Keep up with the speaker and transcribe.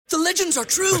The legends are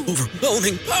true.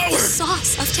 Overwhelming power!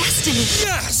 Sauce of destiny.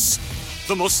 Yes!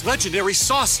 The most legendary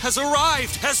sauce has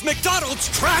arrived as McDonald's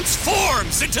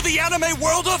transforms into the anime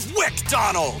world of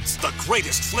WickDonald's. The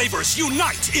greatest flavors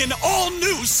unite in all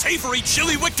new savory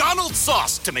chili McDonald's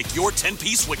sauce to make your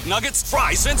 10-piece Wick Nuggets,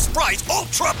 fries, and Sprite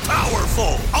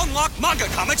ultra-powerful. Unlock manga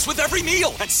comics with every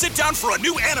meal and sit down for a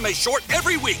new anime short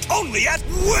every week only at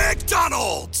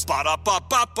WickDonald's.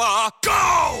 Ba-da-ba-ba-ba,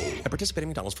 go! At participating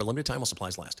McDonald's for a limited time while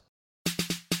supplies last.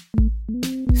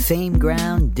 Same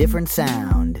ground, different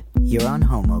sound. You're on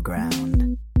Homo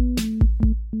Ground.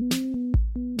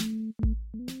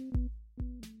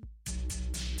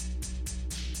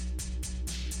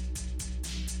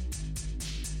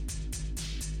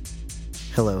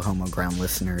 Hello, Homo Ground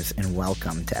listeners, and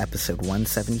welcome to episode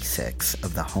 176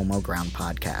 of the Homo Ground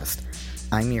podcast.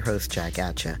 I'm your host, Jack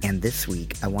Atcha, and this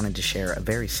week I wanted to share a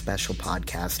very special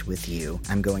podcast with you.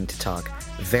 I'm going to talk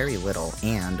very little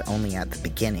and only at the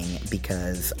beginning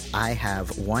because I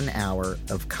have 1 hour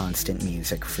of constant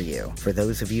music for you. For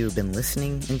those of you who've been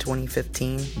listening in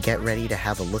 2015, get ready to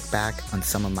have a look back on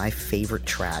some of my favorite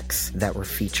tracks that were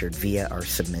featured via our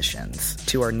submissions.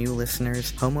 To our new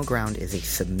listeners, Homo Ground is a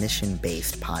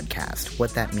submission-based podcast.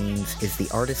 What that means is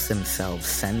the artists themselves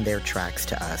send their tracks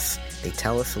to us. They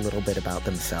tell us a little bit about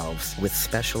themselves with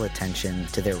special attention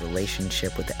to their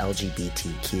relationship with the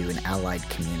LGBTQ and allied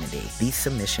community. These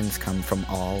submissions come from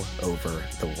all over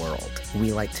the world.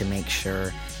 We like to make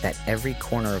sure that every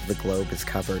corner of the globe is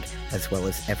covered, as well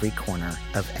as every corner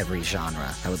of every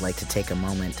genre. I would like to take a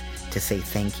moment to say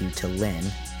thank you to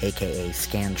Lynn, aka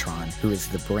Scantron, who is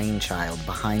the brainchild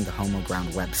behind the Homo Ground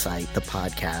website, the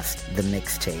podcast, the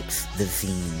mixtapes, the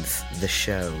zines, the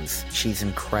shows. She's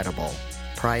incredible.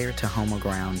 Prior to Homo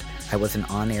Ground, I was an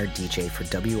on-air DJ for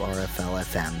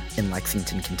WRFL-FM in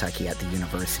Lexington, Kentucky at the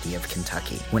University of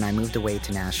Kentucky. When I moved away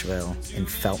to Nashville and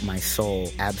felt my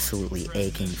soul absolutely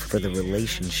aching for the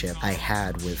relationship I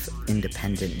had with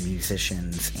independent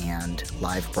musicians and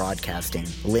live broadcasting,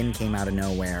 Lynn came out of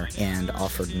nowhere and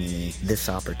offered me this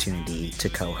opportunity to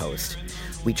co-host.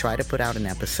 We try to put out an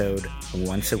episode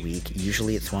once a week.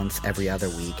 Usually it's once every other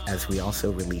week, as we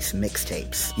also release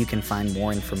mixtapes. You can find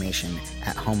more information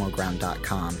at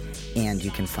homoground.com, and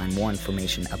you can find more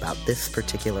information about this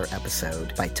particular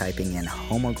episode by typing in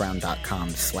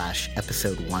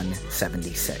homoground.com/episode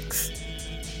 176.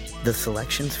 The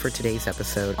selections for today's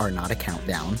episode are not a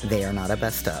countdown. They are not a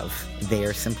best of. They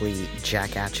are simply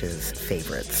Jack Atcha's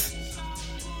favorites.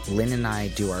 Lynn and I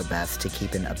do our best to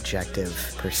keep an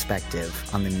objective perspective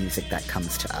on the music that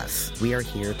comes to us. We are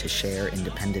here to share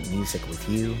independent music with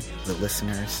you, the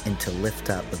listeners, and to lift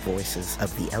up the voices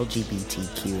of the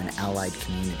LGBTQ and allied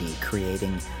community,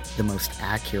 creating the most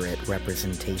accurate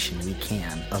representation we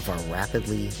can of our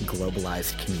rapidly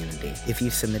globalized community. If you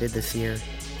submitted this year,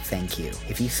 thank you.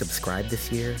 If you subscribed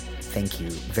this year, thank you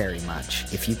very much.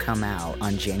 If you come out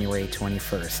on January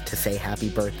 21st to say happy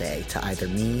birthday to either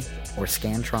me or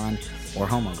Scantron or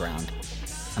Homo Ground,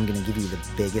 I'm going to give you the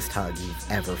biggest hug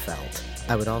you've ever felt.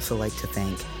 I would also like to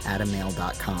thank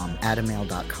Adamail.com.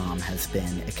 Adamail.com has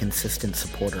been a consistent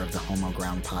supporter of the Homo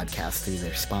Ground podcast through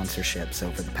their sponsorships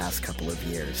over the past couple of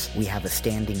years. We have a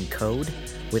standing code.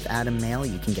 With Adamail,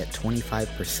 you can get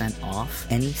 25% off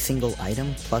any single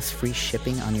item plus free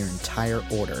shipping on your entire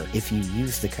order if you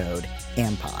use the code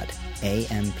AMPOD,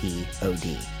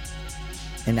 A-M-P-O-D.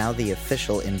 And now the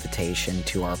official invitation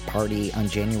to our party on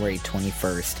January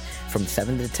 21st. From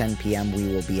 7 to 10 p.m., we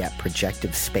will be at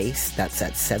Projective Space. That's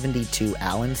at 72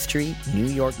 Allen Street, New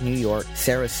York, New York.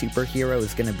 Sarah Superhero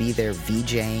is going to be there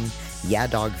VJing. Yeah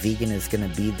Dog Vegan is going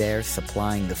to be there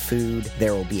supplying the food.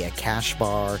 There will be a cash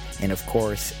bar. And of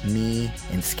course, me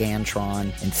and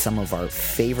Scantron and some of our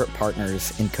favorite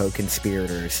partners and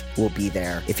co-conspirators will be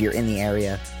there. If you're in the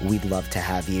area, we'd love to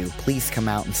have you. Please come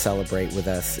out and celebrate with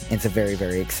us. It's a very,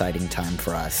 very exciting time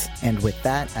for us. And with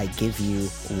that, I give you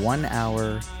 1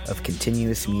 hour of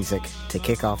continuous music to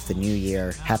kick off the new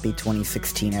year. Happy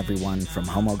 2016, everyone, from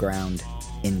Homo Ground.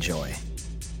 Enjoy.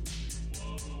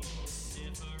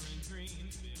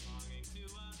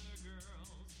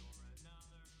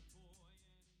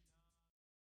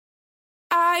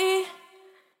 I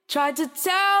tried to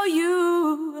tell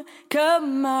you,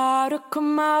 come out or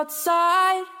come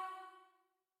outside.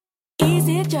 Is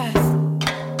it just,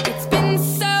 it's been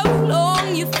so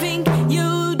long, you think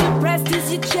you depressed,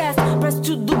 is your chest pressed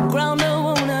to the ground, I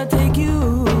wanna take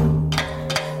you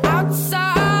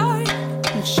outside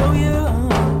and show you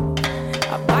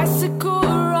a bicycle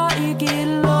ride, you get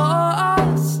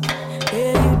lost,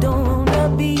 yeah, you don't wanna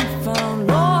be found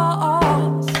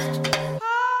lost.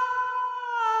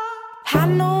 I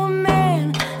know a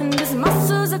man and his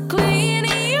muscles are clean,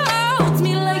 he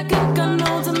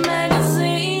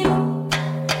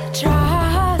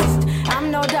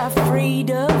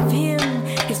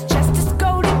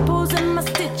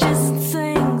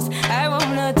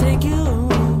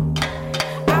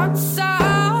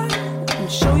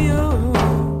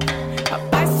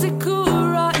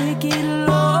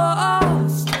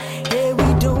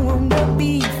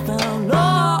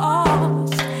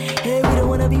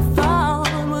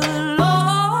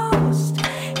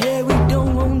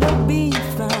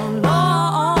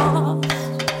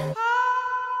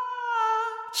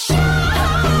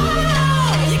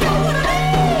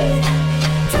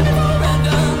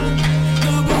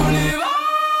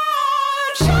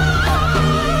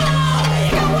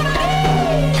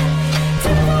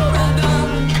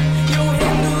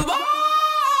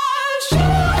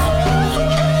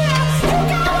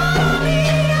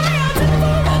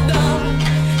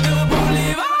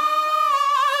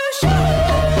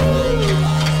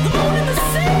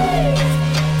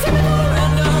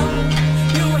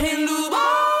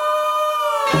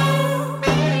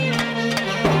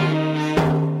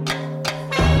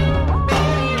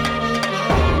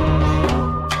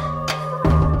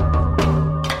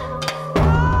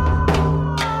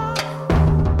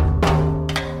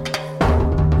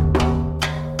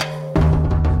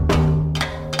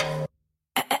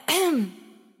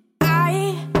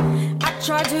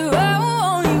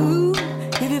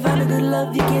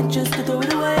love, you can't just throw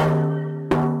it away.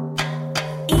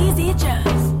 Easy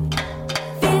just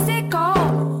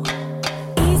physical.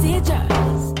 Easy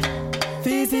just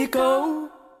physical.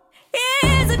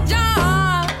 Is it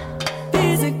just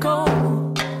physical?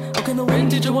 Or can the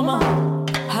wind teach a woman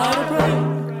how to pray?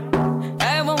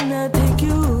 I wanna take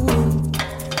you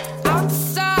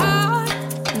outside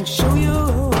and show you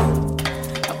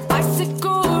a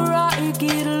bicycle ride,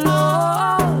 get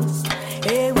lost.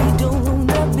 Hey, we don't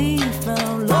wanna be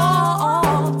found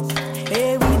lost.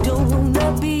 Hey, we don't wanna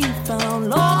be found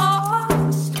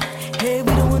lost. Hey,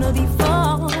 we don't wanna be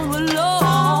found lost.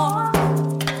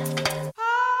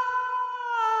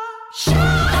 Show,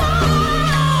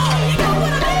 you know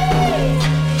what I mean?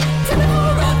 Tell me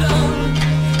more I done.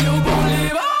 You won't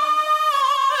leave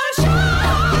us. Show,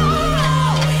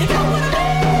 you know what I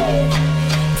mean?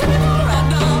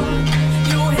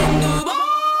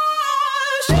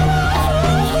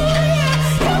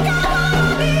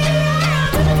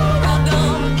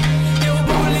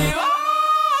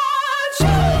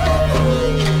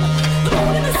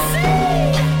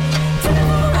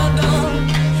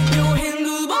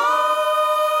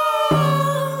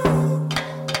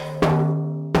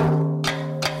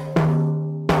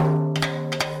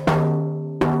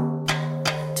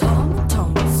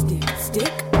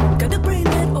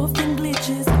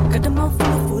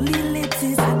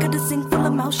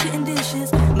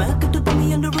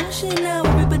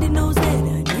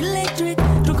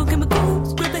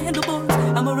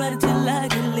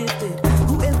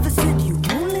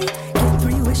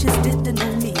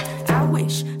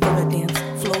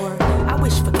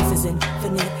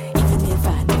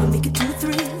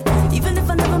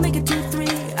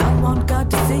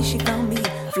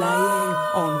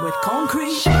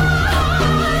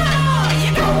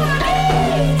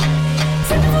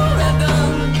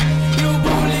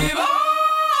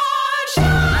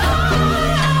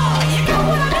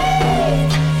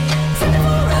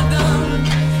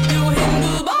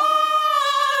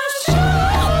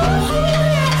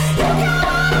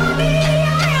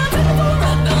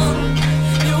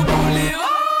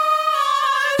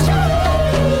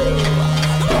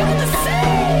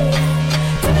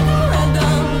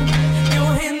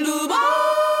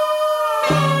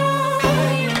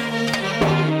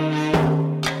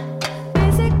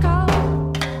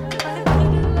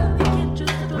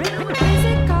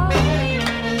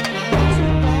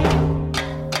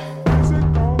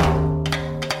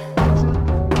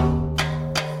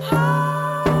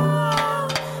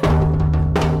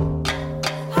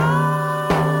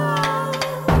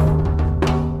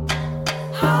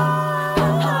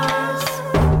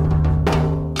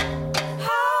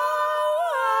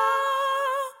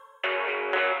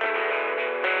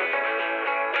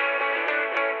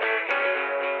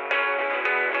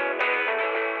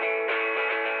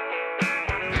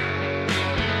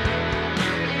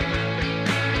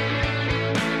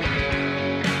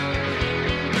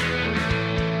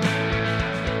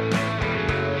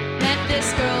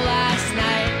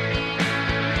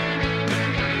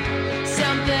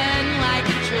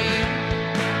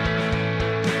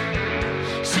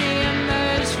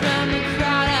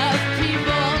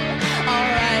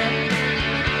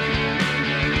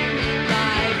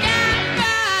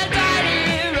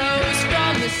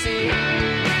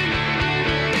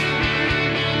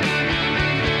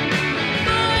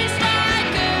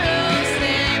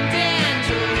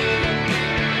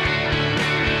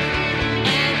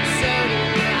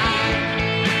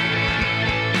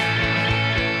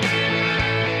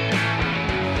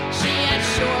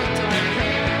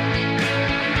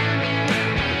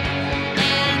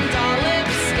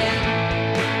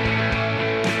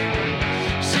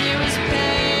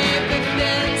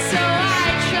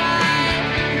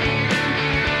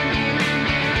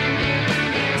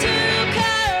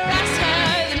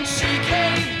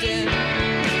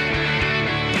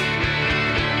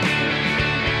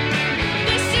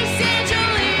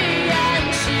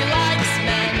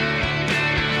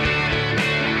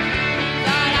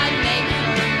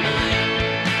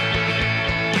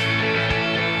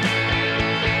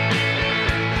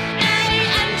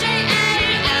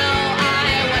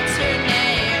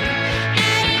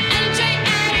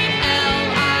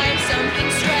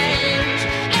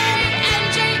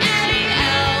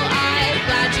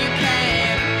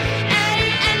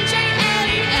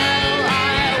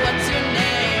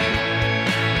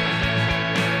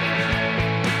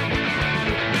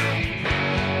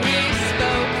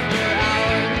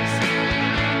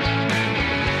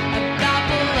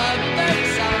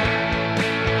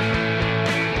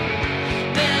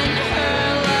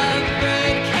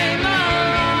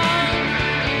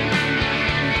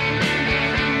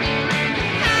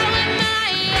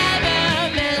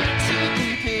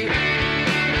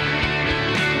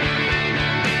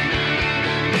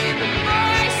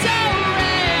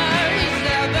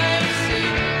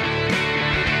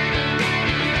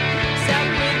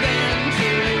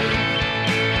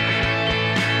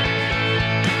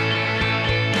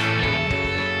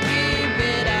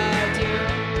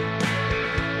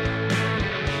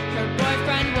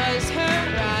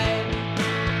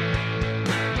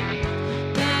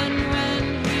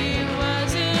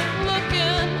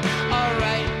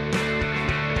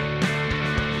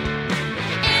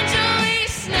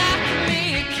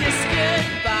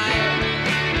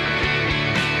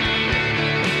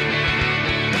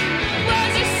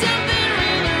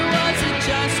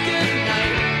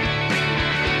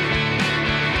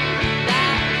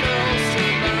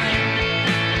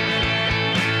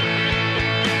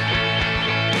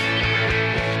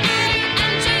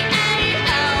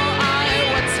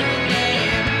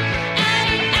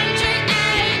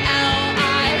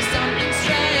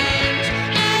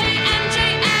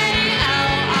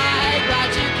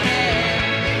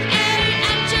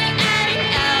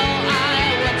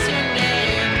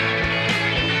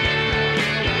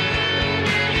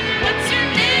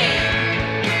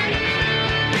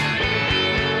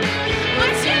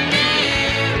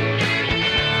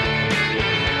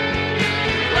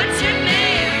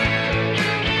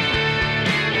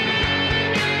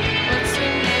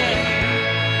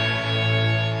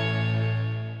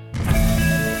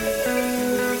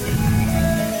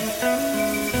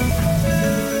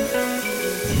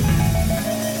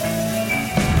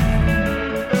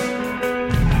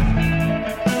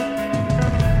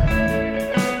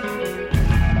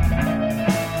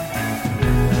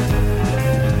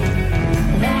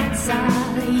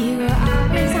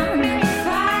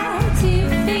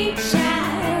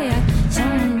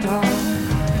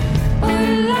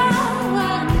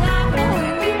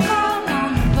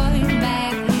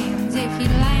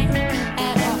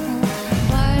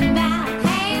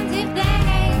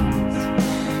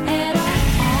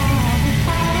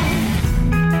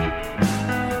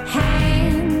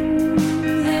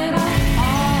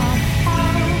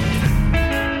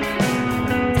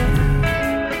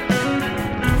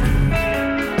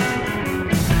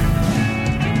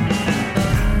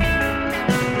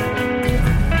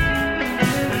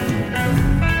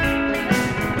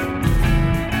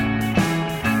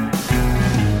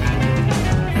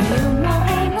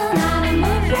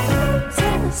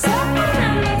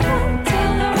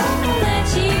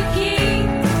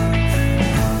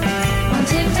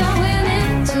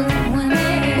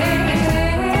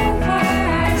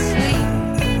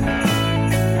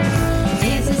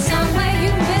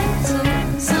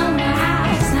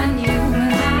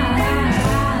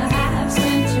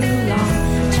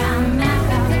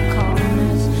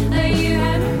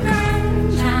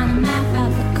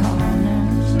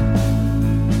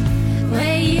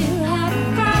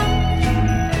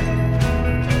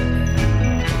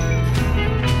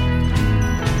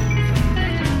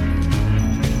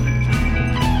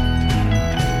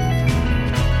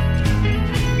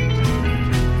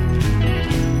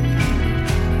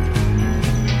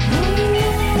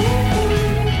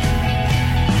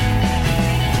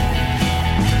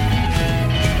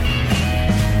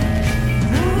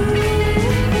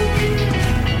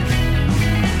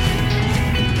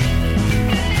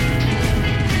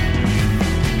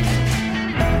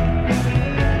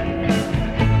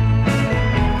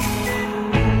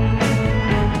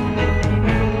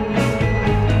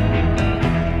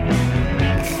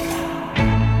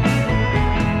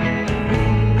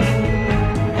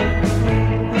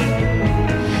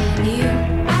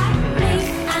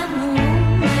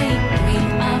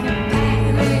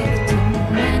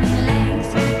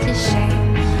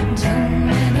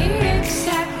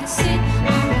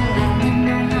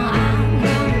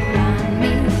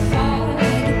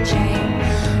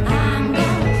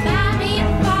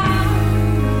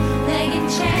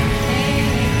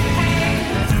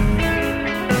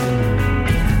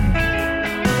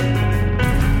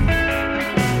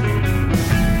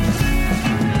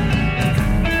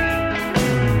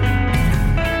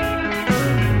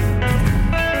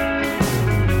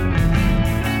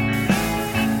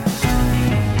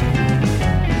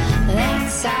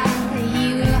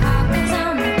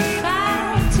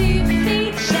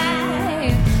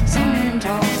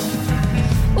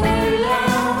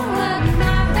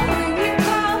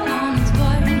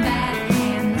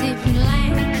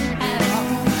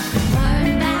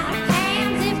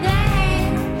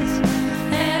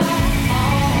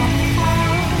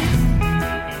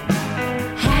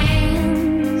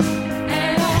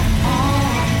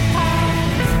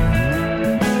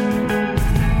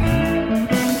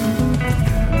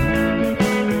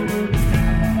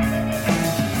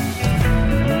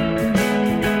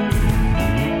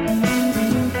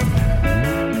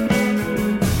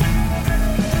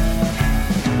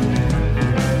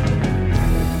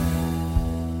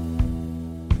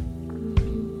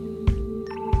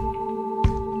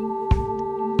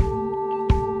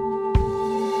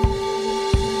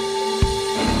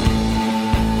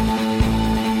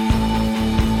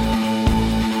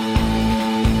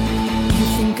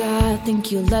 think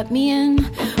you'll let me in,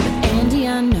 but Andy,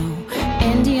 I know,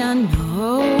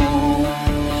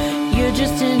 you're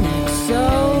just an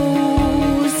exoskeleton.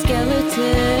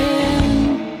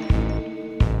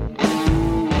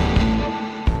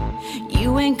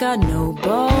 You ain't got no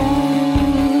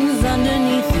bones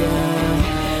underneath your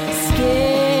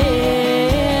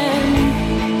skin.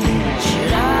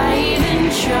 Should I even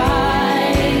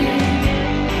try?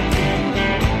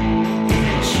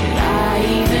 Should I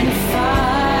even fight?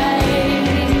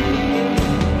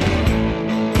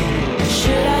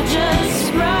 Should I just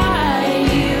write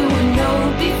you a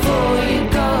note before you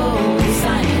go?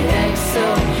 Sign it XO,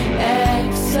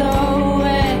 XO,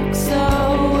 XO,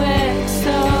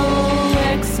 XO,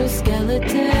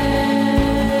 exoskeleton.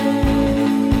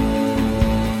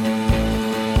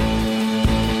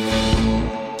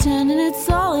 Pretending it's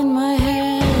all in my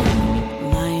head,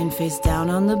 lying face down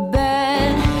on the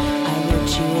bed. I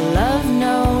wrote you a love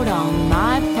note on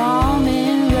my palm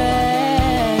in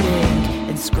red ink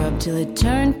and scrubbed till it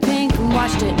turned pink and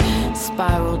watched it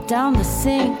spiral down the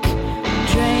sink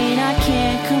drain. I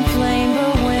can't complain,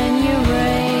 but when you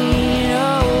rain,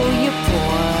 oh, you're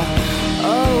poor,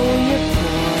 oh, you're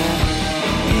poor.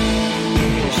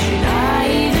 Should I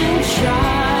even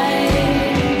try?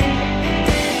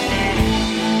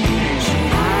 Should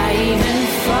I even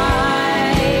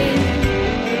fight?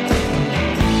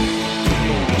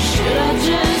 Should I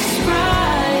just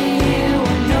write you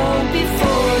a note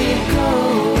before you go?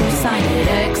 Sign it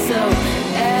XO,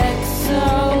 XO,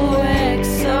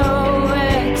 XO,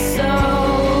 XO,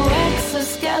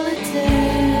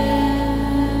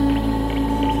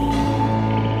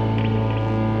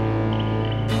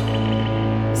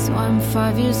 exoskeleton. So I'm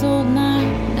 5 years old now,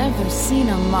 never seen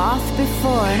a moth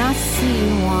before, and I see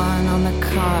one on the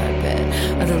carpet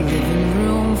of the living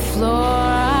room floor.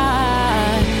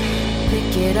 I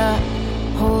pick it up,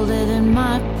 hold it in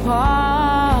my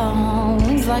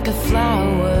palms like a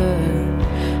flower.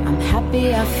 I'm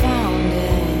happy I found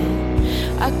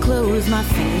it. I close my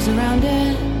fingers around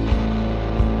it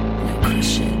and I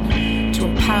crush it to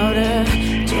a powder,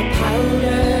 to a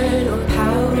powder, to a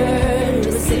powder, to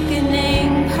a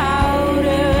sickening powder.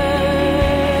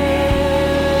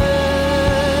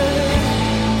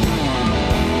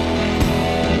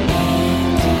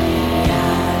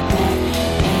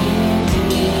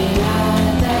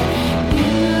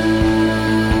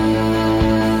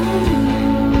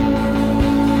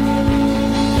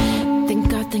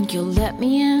 Think you'll let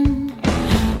me in,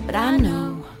 but I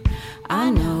know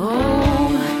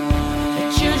that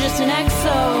you're just an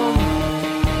exoskeleton,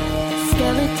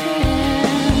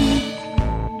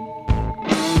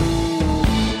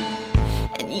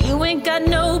 and you ain't got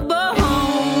no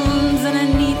bones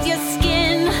underneath your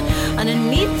skin,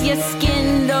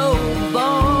 no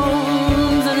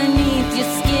bones underneath your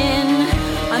skin,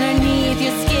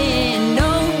 no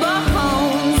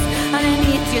bones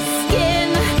underneath your skin,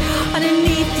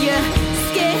 underneath your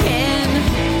skin.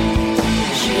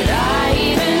 Should I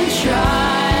even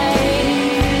try?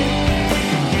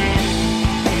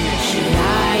 Should I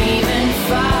even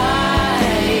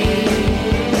fight?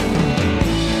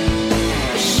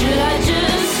 Should I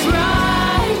just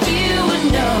write you a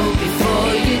note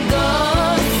before you go?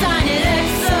 Sign it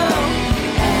XO,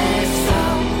 XO,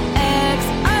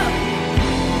 XO.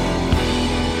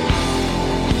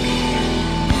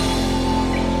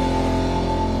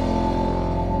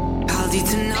 Aldi,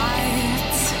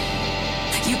 tonight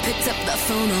you picked up the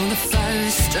phone on the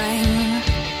first ring.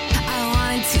 I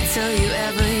wanted to tell you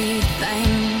everything,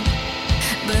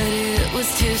 but it was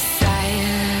too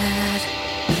sad.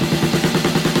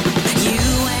 You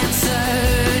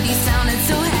answered, you sounded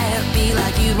so happy,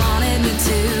 like you wanted me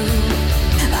to,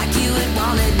 like you had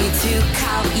wanted me to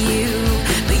call you,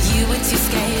 but you were too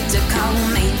scared to call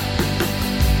me.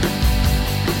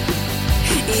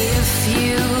 If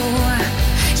you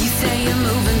say you're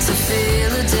moving to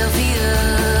Philadelphia,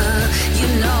 you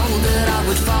know that I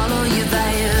would follow you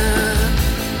there.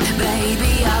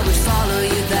 Baby, I would follow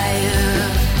you there.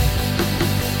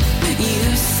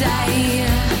 You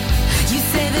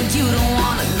say that you don't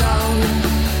wanna go.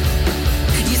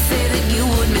 You say that you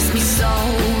would miss me so,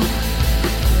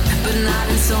 but not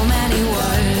in so many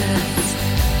words.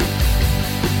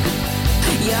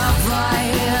 Your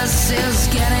voice is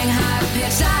getting high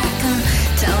pitched, I can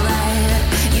tell that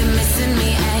you're missing me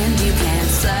and you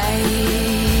can't say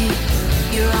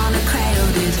you're on a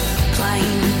crowded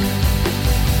plane.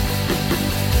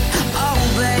 Oh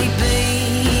baby,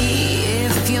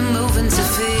 if you're moving to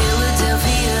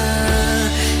Philadelphia,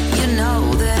 you know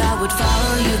that I would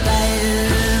follow you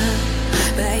there.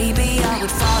 Baby, I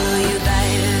would follow you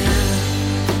there.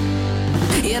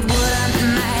 It wouldn't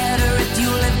matter if you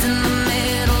lived in the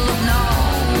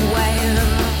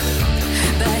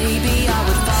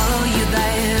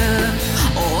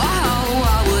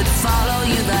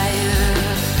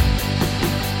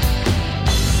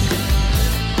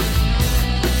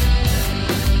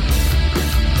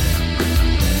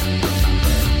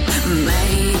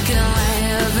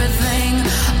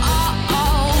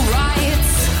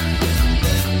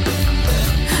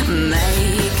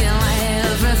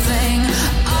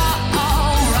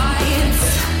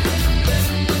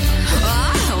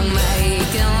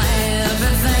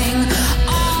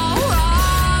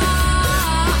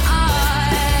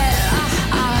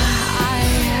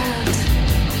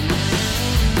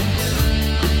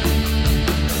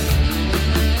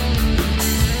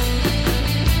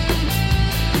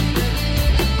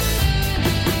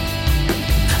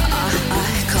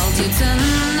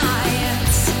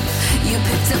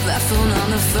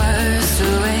the first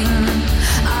ring.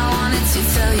 I wanted to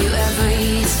tell you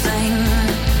everything,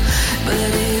 but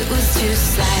it was too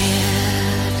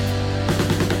sad.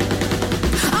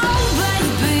 Oh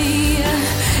baby,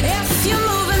 if you're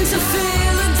moving to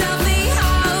Philadelphia,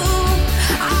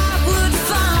 I would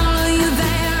follow you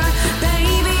there.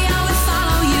 Baby, I would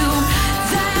follow you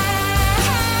there.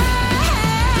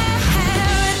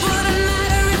 It wouldn't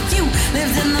matter if you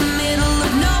lived in the middle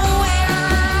of nowhere.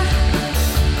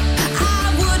 I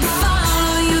would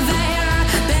follow you there.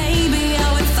 Baby, I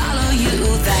would follow you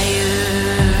there.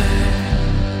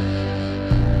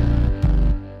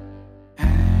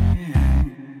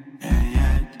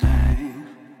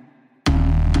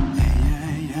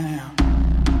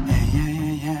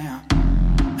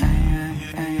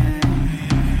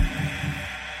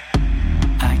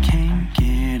 I can't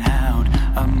get out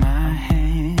of my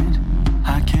head.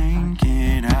 I can't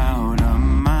get out of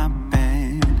my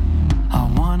bed. I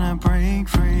wanna break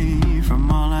free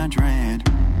from all I dread.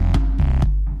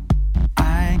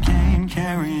 I can't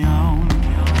carry on.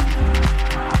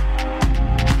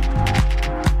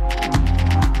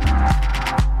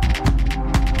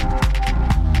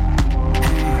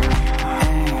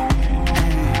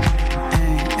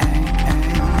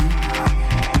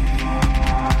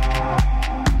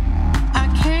 I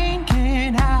can't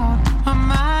get out of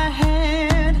my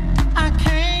head. I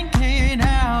can't get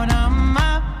out of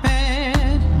my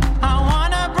bed. I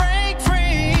wanna break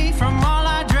free from all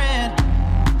I dread.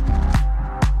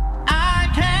 I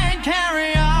can't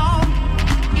carry on.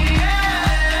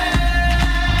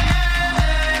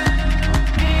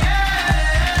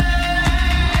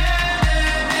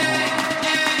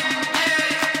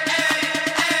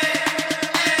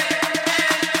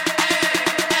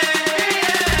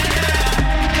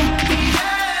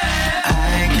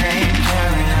 I can't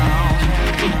carry on.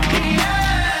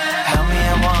 Help me, I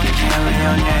wanna carry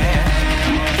on, yeah.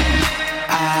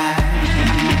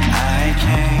 I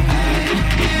can't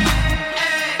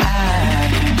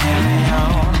carry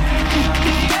on.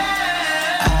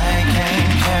 I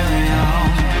can't carry on.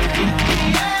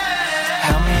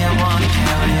 Help me, I wanna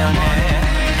carry on, yeah.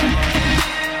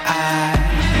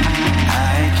 I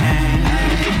can't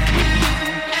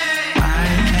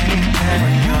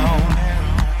carry on.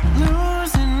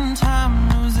 Losing time,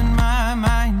 losing my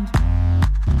mind.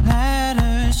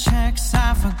 Letters, checks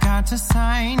I forgot to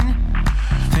sign.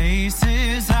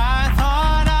 Faces I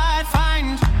thought I'd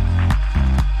find.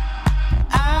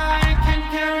 I can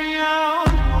carry on.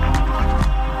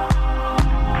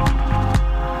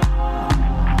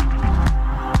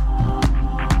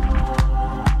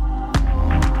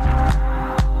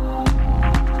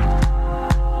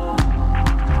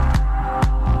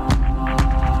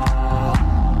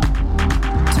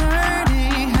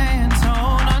 Dirty hands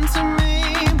hold onto me.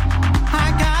 I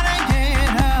gotta get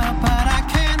up, but I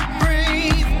can't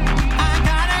breathe. I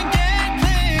gotta get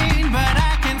clean, but I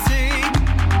can see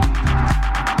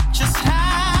just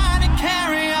how to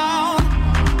carry on.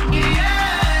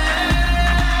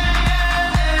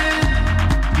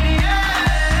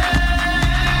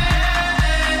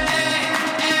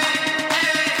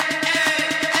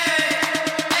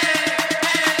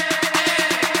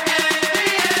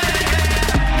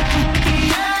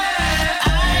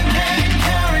 I can't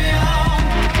carry on.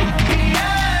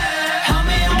 Help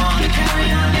me, I wanna carry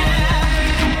on, yeah.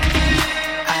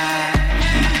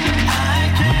 I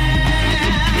can carry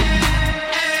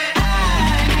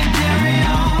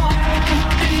on. And I wanna carry on. I can carry on.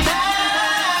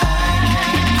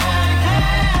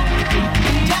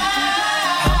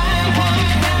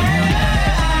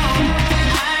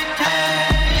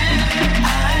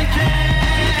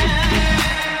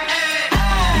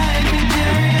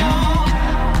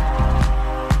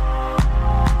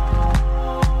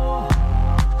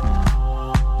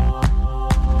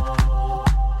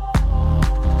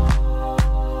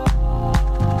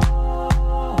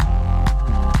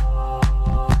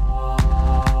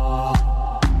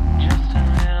 Just a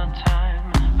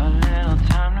little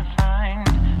time to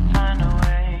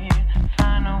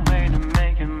find a way to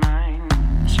make it mine.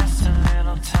 Just a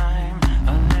little time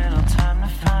to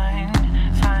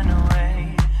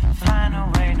find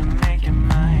a way to make it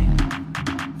mine.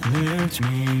 Lift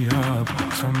me up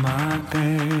from my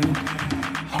bed,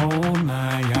 hold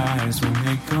my eyes when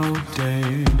they go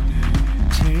dead.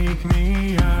 Take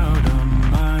me out of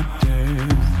my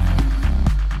death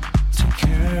to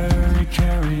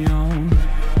carry on.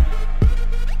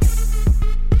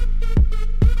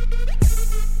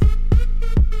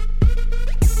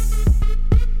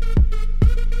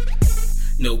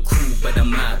 No crew, but I'm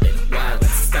mobbing, wildin',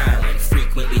 styling,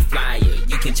 frequently flyer.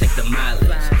 You can check the mileage.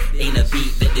 Ain't a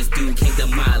beat that this dude can't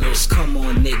demolish. Come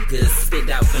on, niggas, spit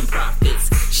out them profits.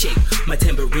 Shake my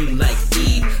tambourine like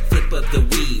Eve. Flip up the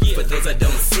weed for those I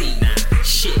don't see.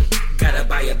 Shit, gotta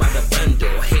buy it by the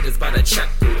bundle. Haters by the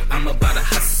chuckle. I'm about to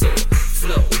hustle.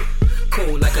 Flow,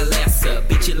 cold like a Lassa.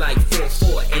 Bitch, you like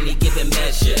 4-4, any given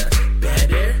measure.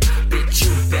 Better, bitch,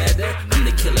 you better. I'm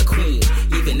the killer queen,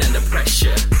 even under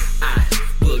pressure. I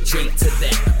will drink to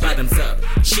that. Bottoms up,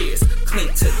 cheers,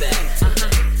 clink to that.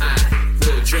 I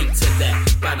will drink to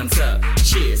that. Bottoms up,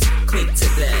 cheers, clink to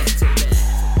that.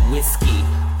 Whiskey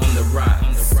on the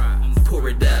rocks, pour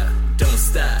it up, don't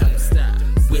stop.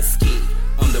 Whiskey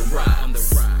on the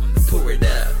rocks, pour it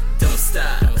up, don't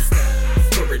stop.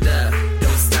 Pour it up,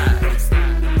 don't stop.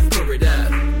 Pour it up,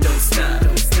 don't stop.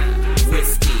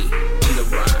 Whiskey on the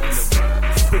rocks,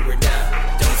 pour it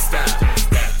up, don't stop.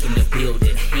 Back in the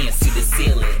building, hands to the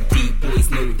ceiling. D-boys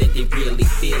know that they really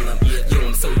feel them. Yo,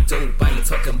 I'm so dope, I ain't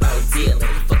talking about dealing.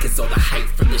 Fuck, it's all the hype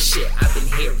from the shit I've been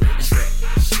hearing.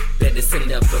 Better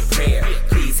send up a prayer.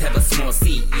 Please have a small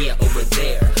seat, yeah, over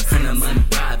there. And I'm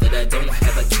unbothered, I don't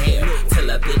have a care. Tell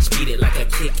a bitch beat it like a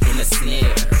kick and a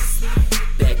snare.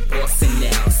 Back bossing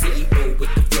now, CEO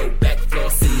with the flow, back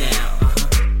flossing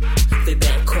now. They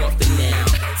back coughing now.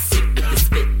 Sick with the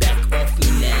spit, back off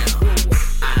me now.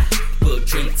 I will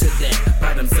drink to that.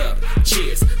 Bottoms up,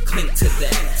 cheers, clink to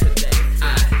that. I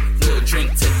will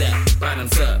drink to that.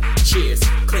 Bottoms up, cheers,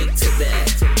 clink to that.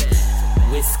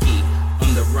 Whiskey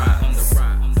on the rocks,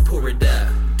 pour it up,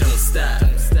 don't stop.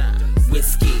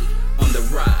 Whiskey on the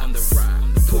rocks,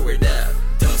 pour it up,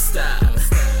 don't stop.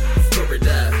 Pour it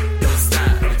up, don't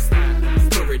stop.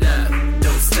 Pour it up,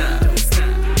 don't stop.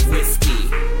 Whiskey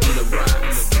on the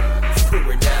rocks,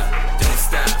 pour it up, don't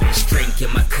stop. Drink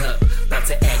in my cup, about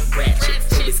to act ratchet.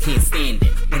 Haters can't stand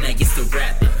it when I get to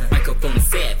rapping. Microphone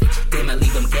savage, damn I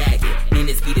leave them gagging. Man,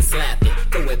 this beat is slapping,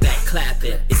 throw it back, clap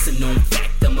it. It's a known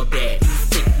fact, I'm a baddie.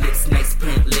 Thick lips, nice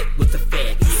print lip with a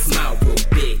fatty. Smile real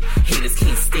big, haters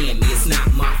can't stand me. It's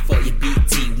not my fault, your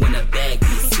BT wanna bag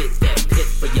me. Spit that pit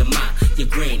for your mom, your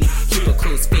granny. Keep a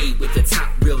close fade with the top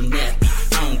real nappy.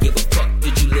 I don't give a fuck,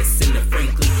 did you listen to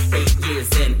Frankly? 8 years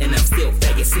in and I'm still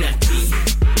faggot snappy.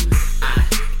 I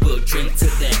will drink to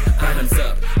that. Bottoms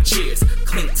up, cheers,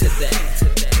 clink to that.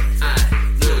 I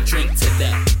will drink to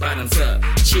that. Bottoms up,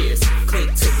 cheers,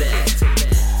 clink to that.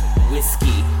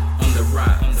 Whiskey on the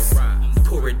rocks,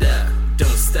 pour it up, don't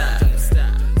stop.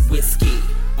 Whiskey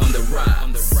on the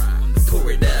rocks, pour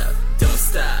it up, don't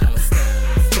stop.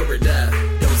 Pour it up,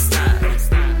 don't stop.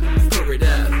 Pour it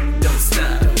up, don't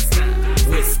stop.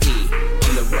 Whiskey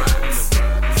on the rocks,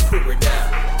 pour it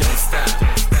up, don't stop.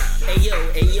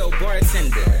 Hey yo,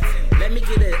 bartender, let me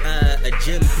get a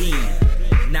Jim Beam.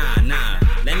 Nah,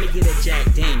 let me get a Jack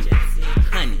Daniels,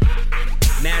 honey.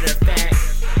 Matter of fact,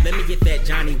 let me get that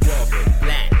Johnny Walker,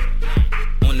 black,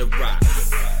 on the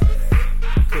rocks.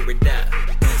 Pour it up,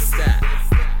 don't stop.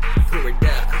 Pour it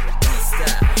up, don't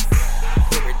stop.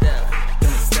 Pour it up,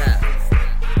 don't stop.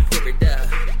 Pour it up,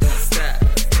 don't stop.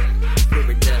 Pour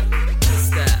it up, don't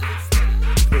stop.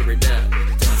 Pour it up,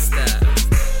 don't stop.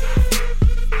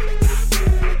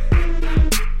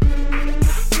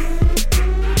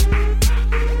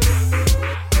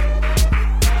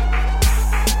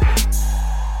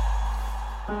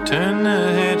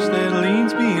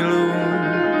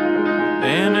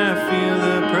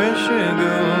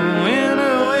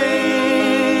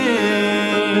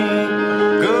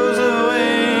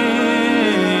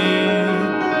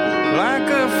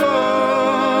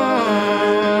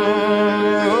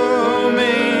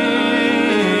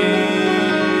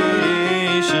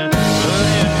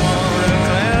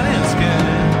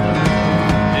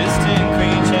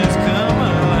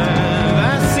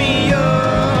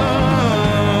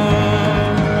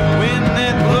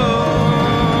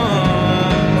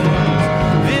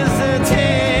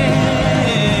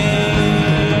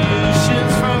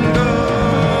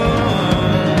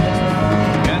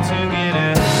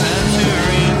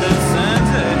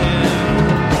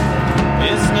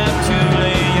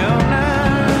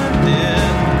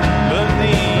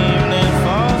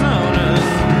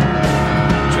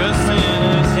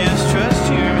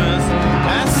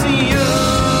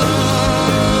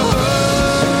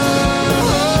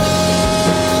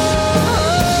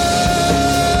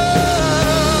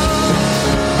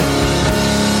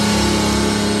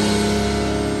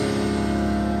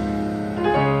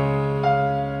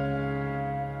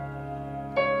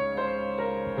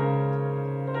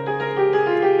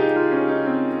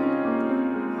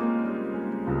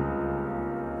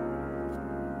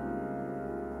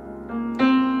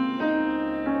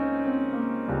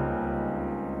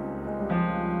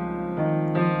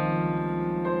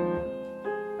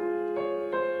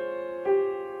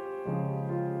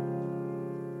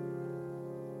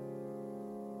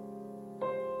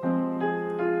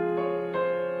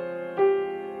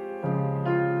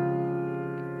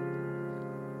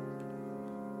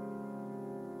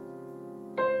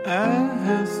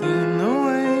 seen the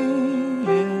way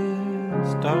it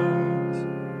starts.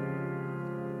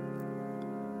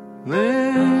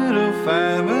 Little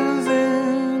fibers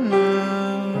in the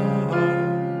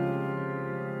heart,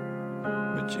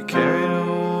 but you carried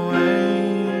away,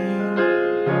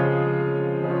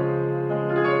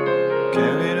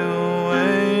 carried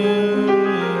away,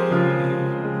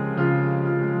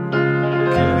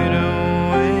 carried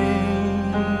away.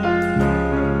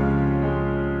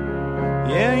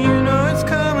 Yeah, you know it's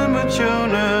coming, but you're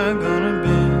not gonna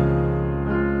be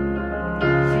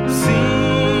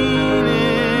seen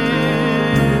it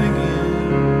again.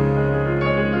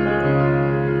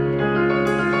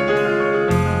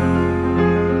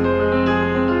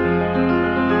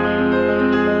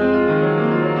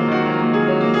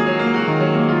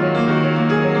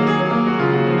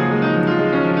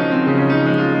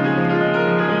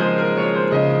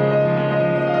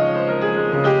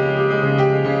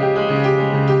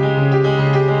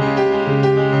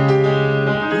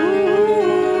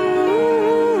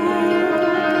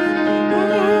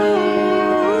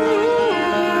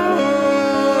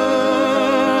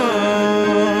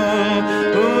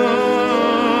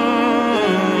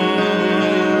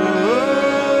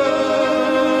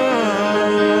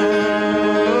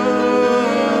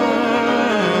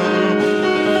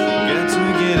 Got to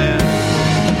get out.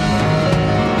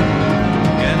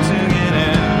 Got to get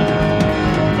out.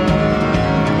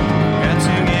 Got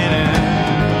to get out.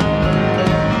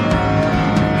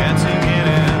 Got to get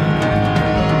out.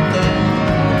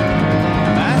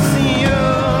 I see you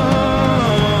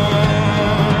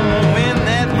when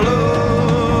that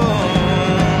blows.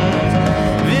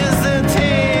 Visitations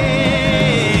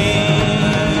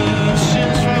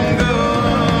from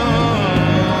ghosts.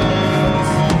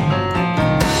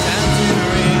 Time to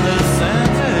read the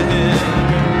signs ahead.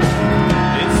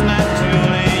 It's not too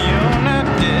late, you're not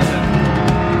dead.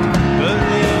 But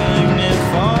the evening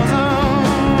falls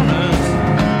on us.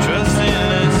 Trust in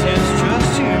us, yes,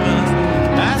 trust you must.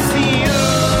 I see you.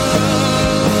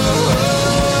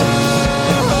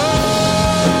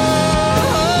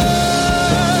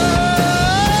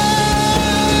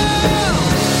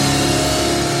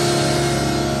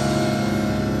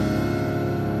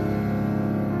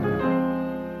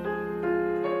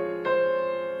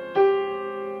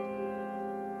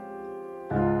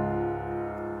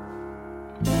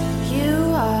 You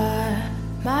are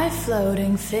my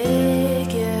floating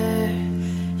figure.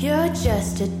 You're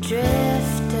just a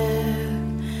drifter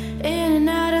in and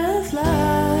out of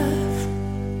love.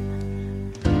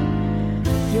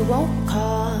 You won't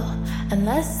call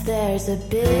unless there's a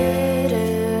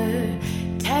bitter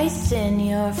taste in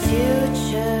your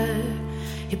future.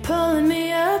 You're pulling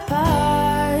me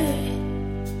apart.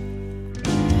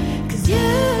 'Cause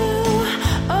you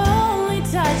only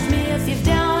touch me if you've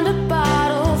downed a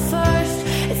bottle first.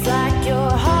 It's like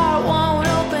your heart won't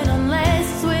open unless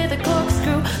it's with a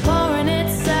corkscrew pouring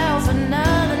itself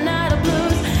another night of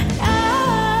blues.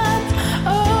 I'm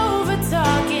over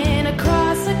talking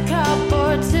across a cup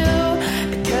or two,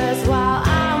 because while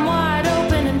I'm wide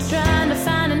open and trying to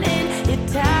find an end, your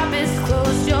tap is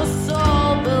closed. Your soul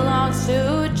belongs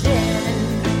to gin.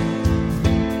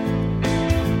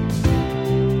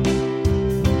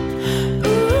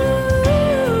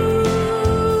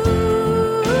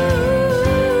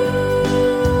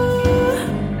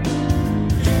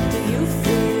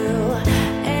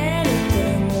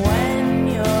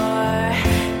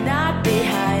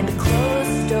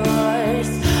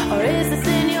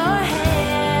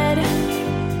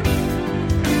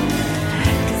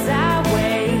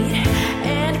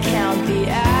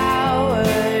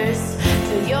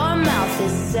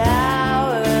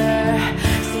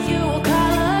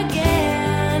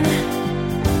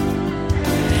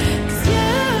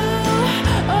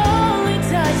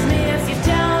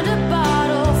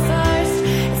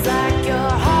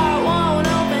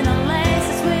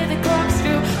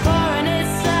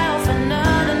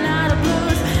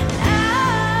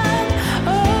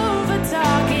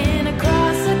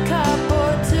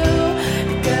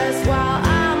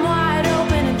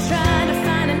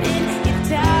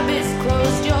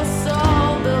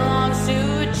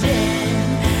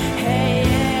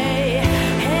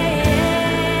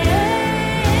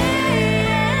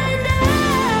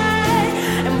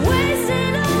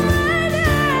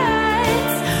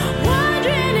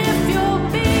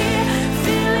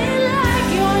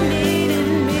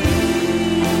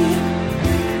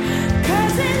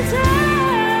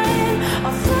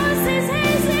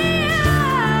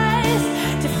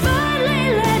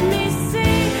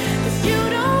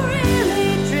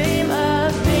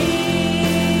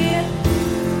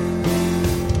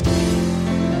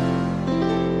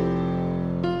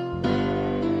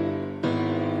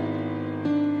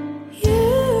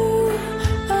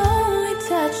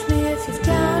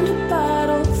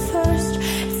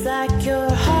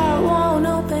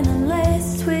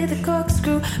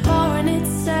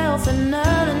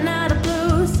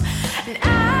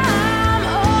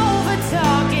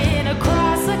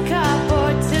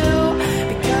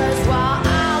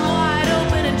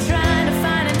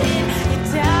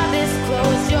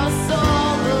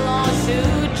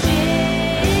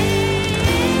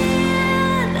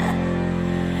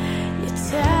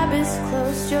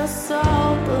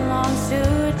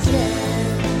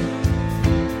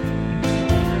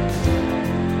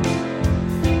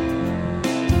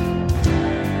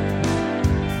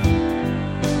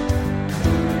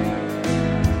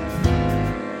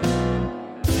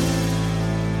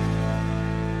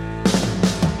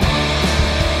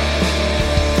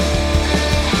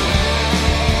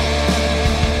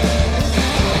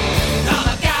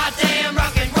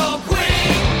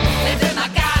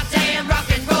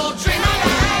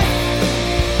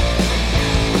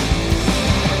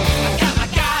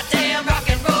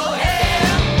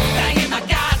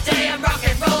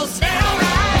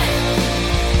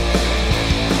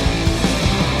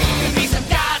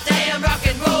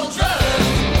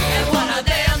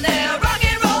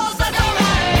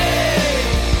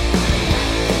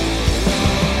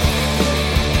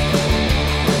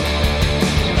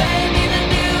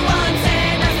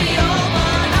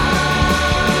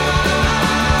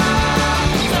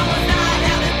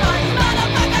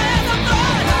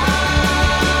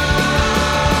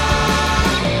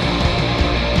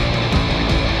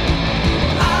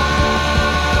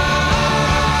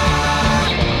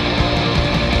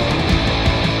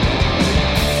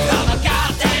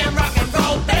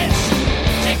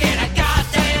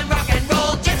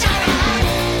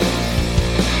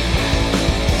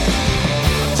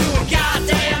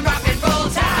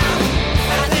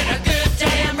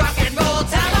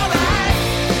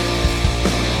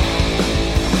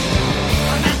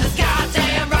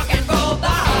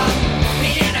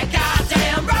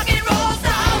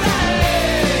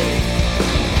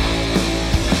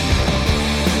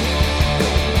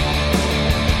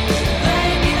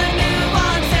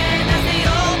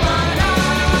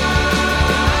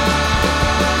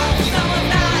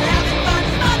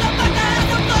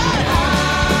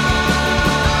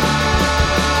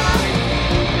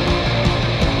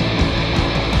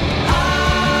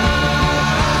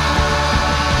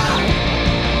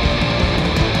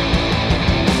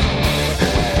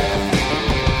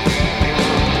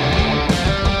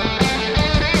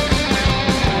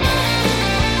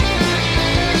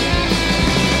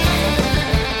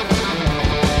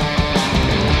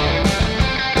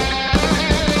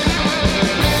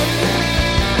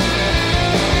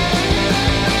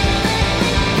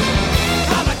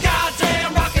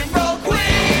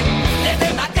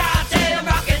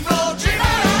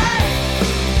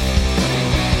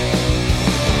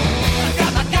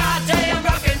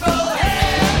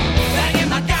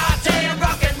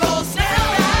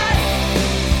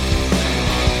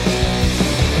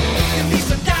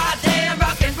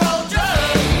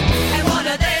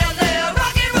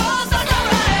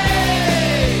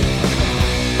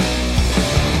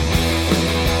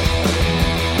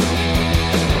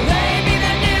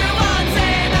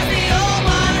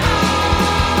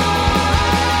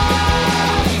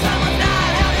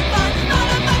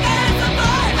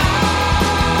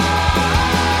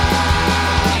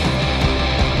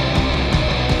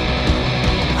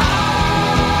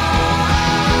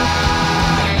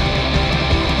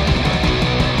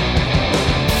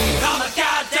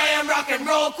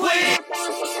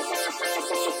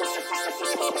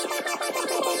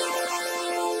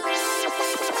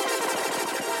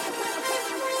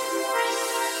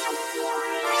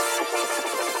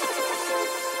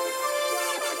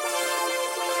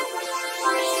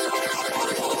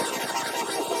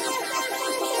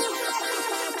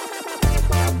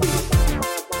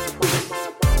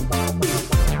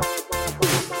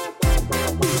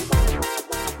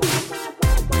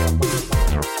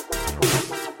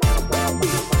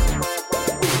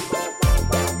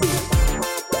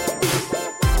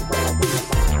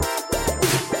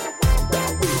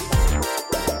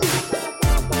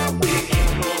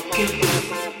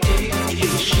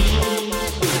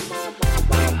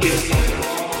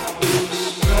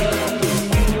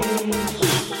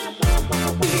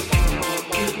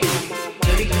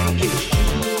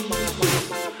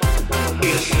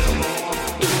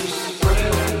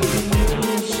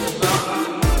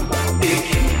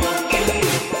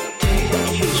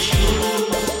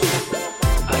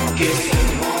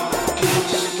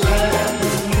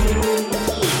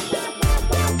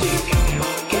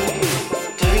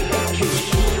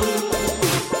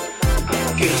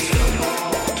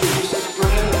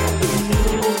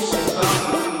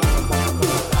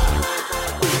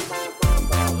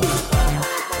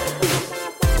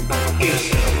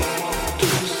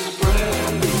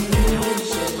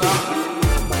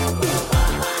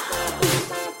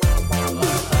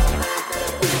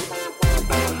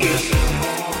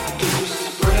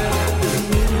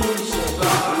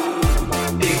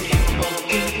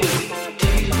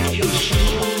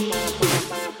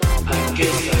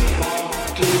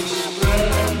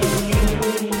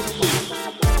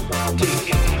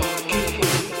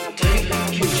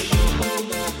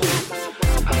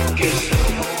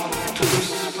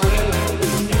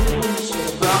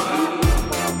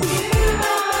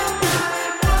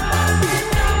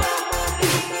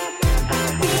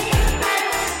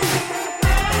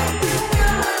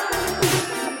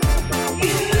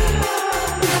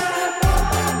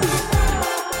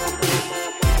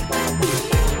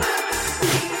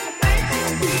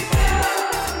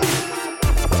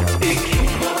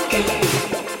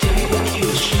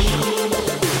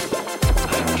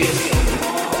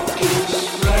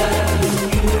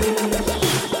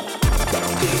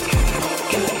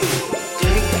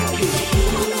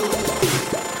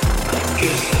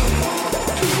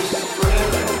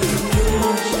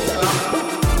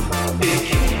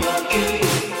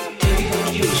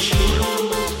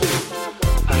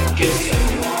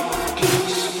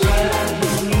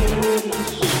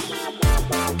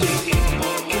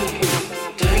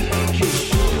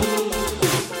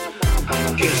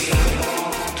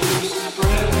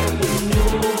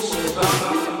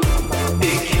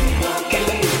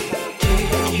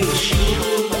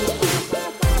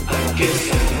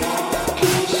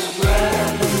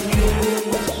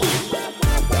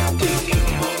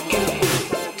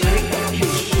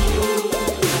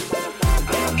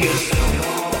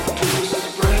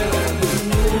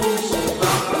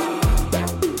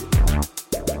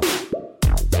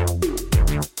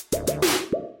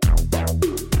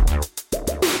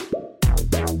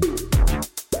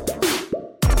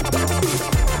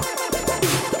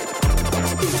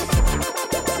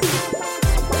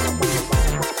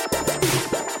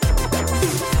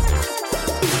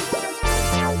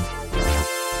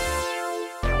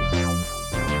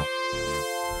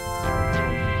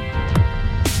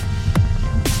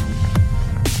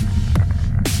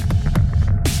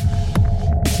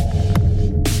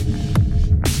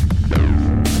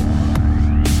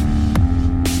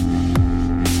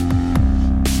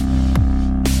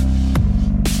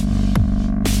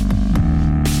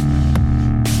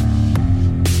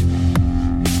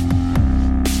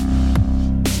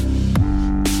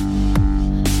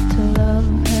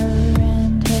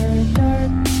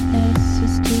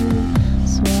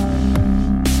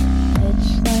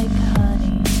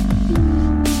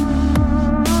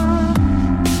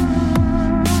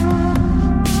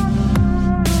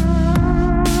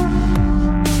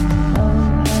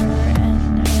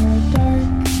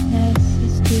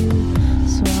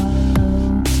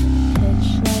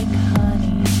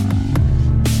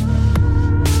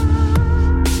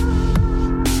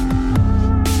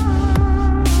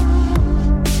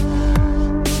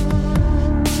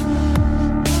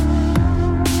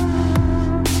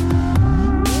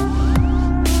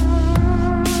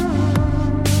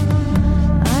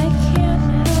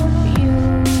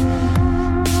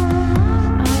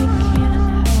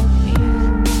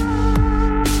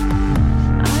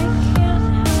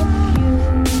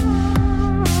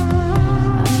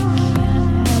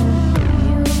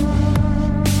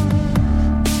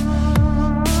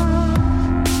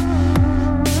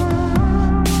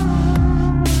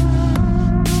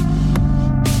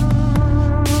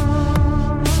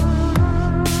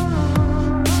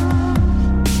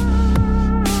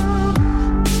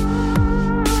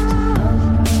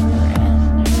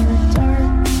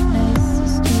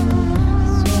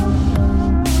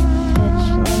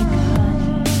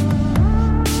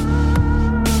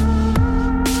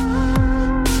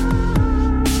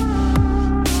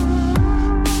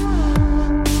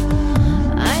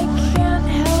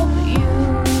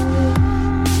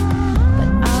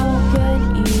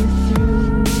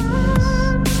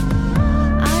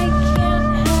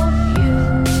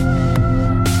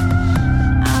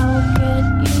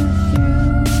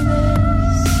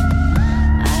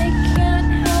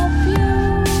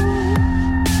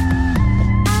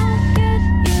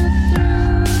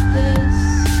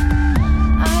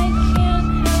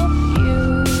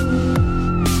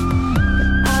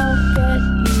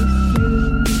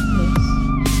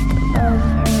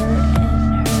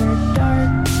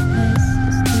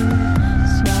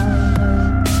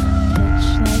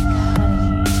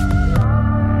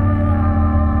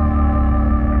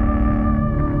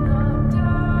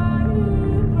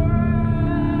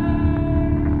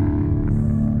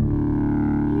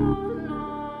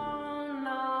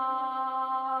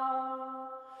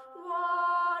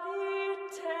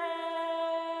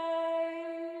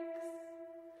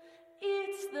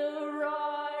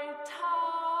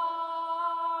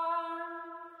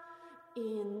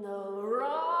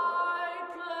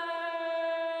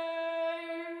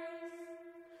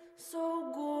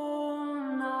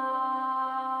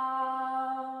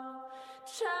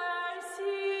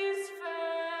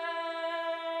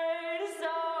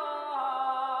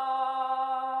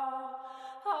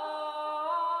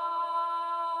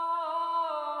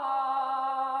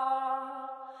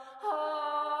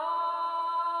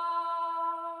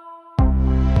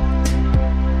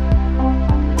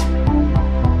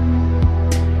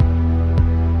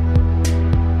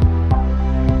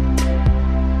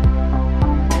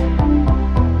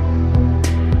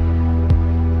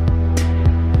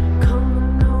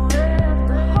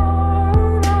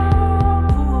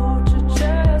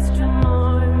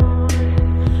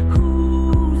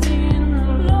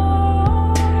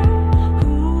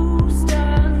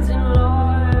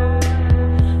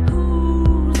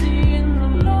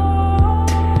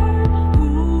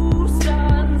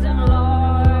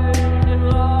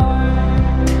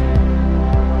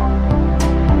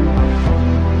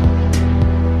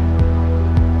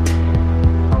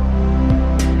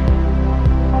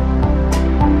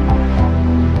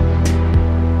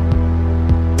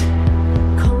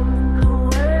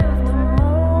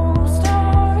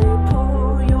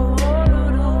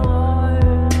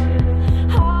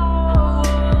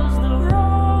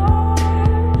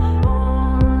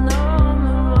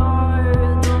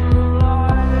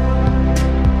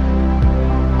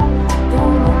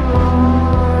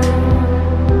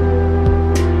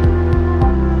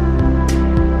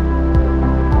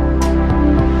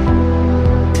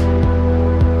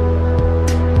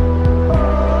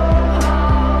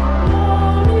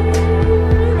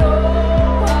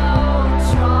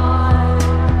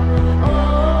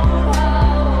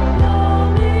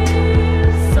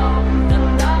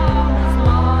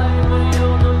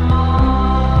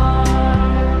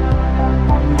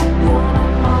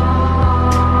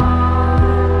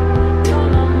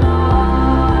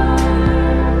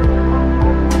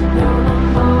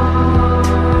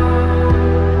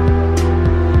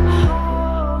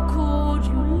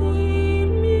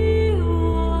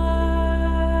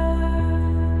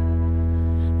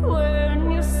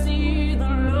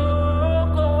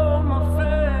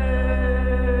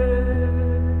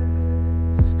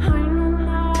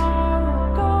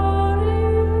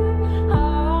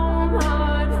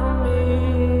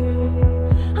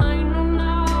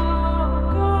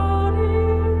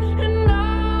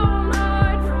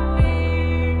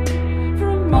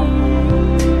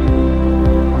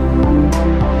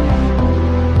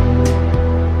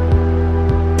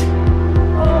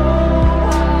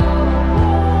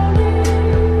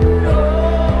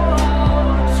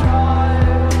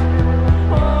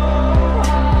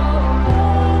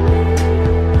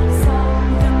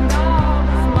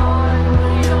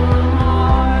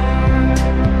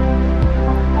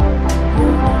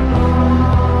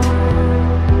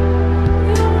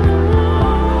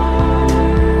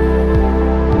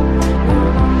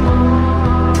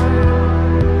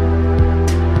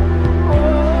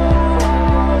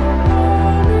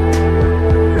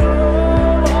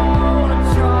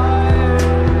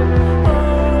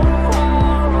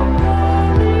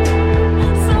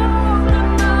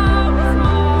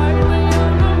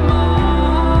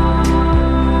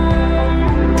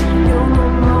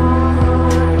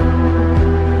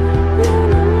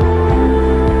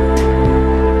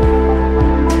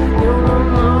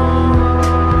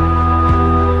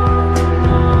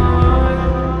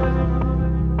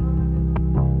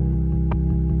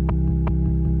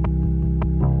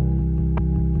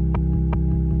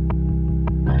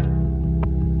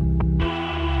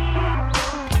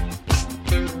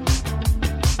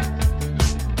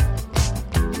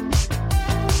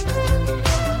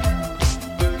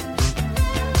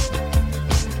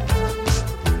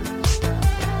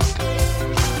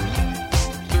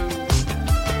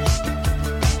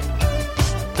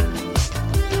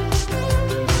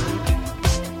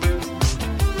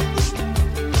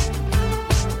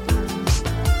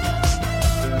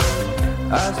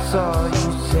 I saw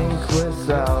you sink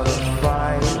without a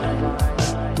fight.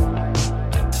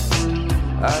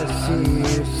 I see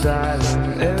you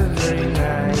silent every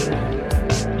night.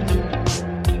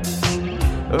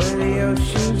 Where the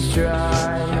ocean's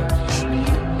dry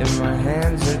and my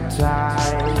hands are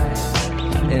tied,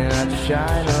 and I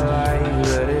shine a light,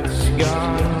 but it's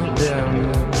gone dim.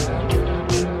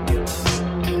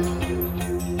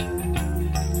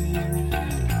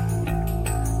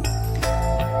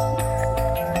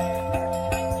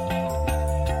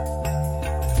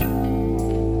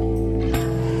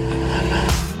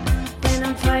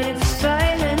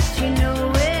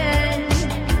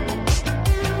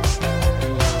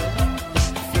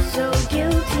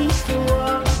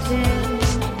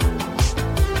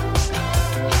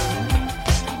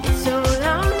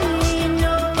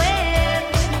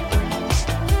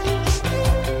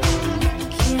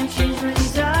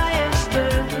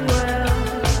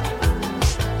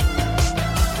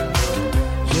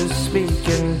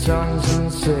 Tongues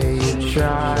and say you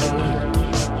tried.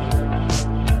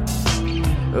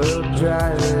 We'll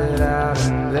drive it out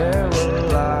and there we'll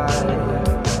lie.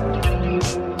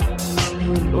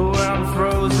 When I'm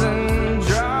frozen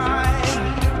dry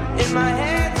and my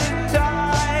hands are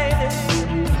tied,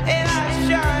 and I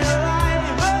shine a light,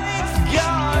 but it's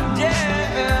gone dim.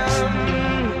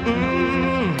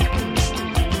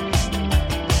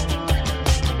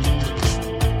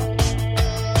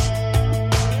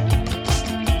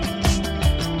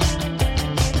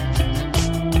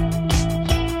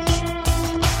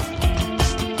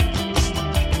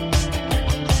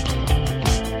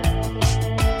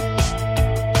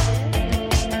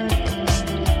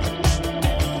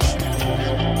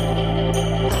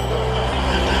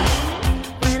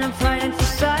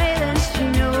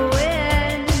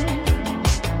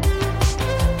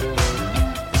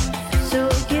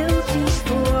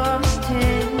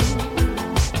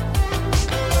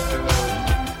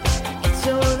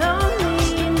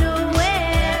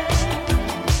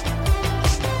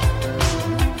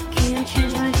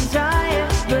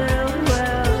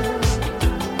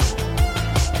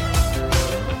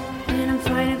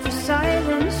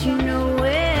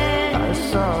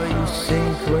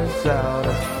 Without a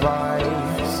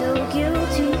fight, so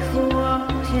guilty for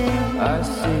walking. I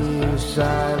see you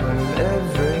silent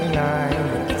every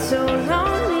night. It's so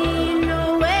lonely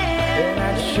nowhere, and I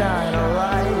shine a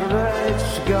light, but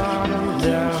it's gone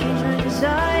down. Can't change my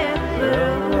desire,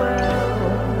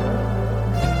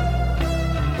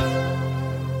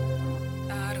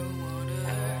 I don't wanna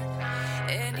hurt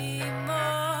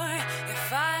anymore if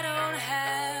I don't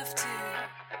have to.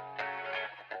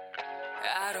 I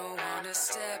don't wanna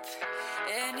step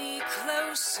any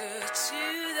closer to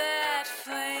that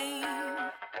flame.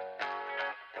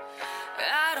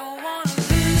 I don't wanna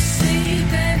lose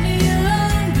sleep any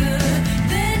longer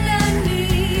than I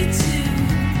need to.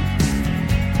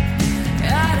 I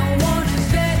don't wanna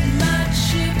bet my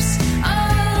chips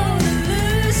on a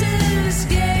loser's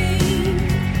game.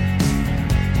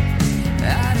 I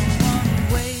don't wanna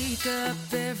wake up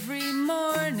every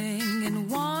morning and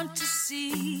want to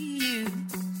see you.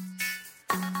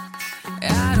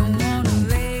 I don't wanna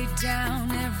lay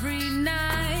down every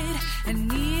night and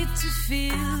need to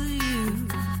feel you.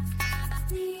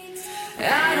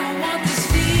 I don't want this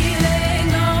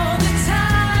feeling all the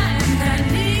time. I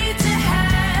need to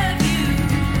have you.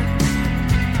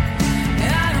 I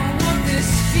don't want this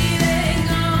feeling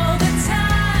all the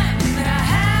time, but I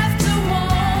have to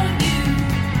want you.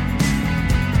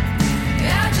 I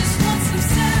just want some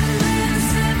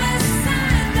semblance of a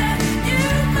sign that you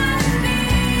might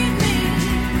need me.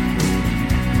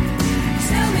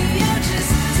 Tell me you're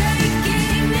just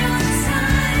taking your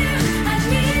time. I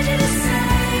need you to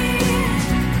say,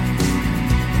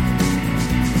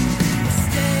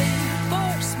 stay,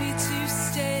 force me to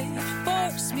stay,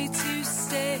 force me to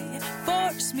stay,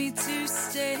 force me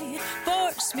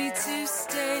to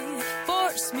stay,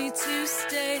 force me to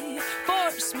stay,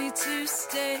 force me to stay, force me to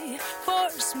stay,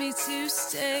 force me to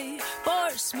stay,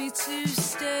 force me to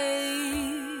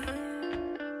stay.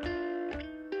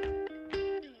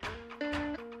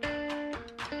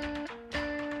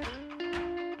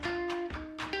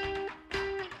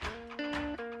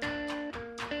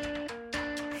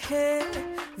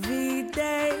 Heavy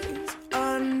days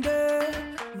under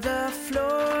the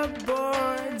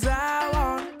floorboards. I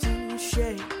want to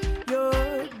shake your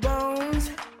bones.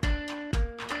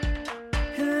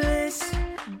 This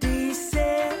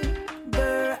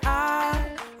December, I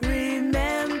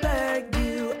remember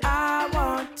you. I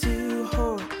want to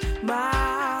hold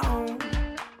my own.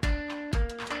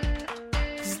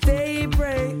 'Cause day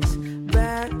breaks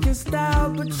back in style,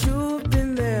 but you've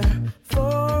been there for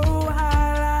a while.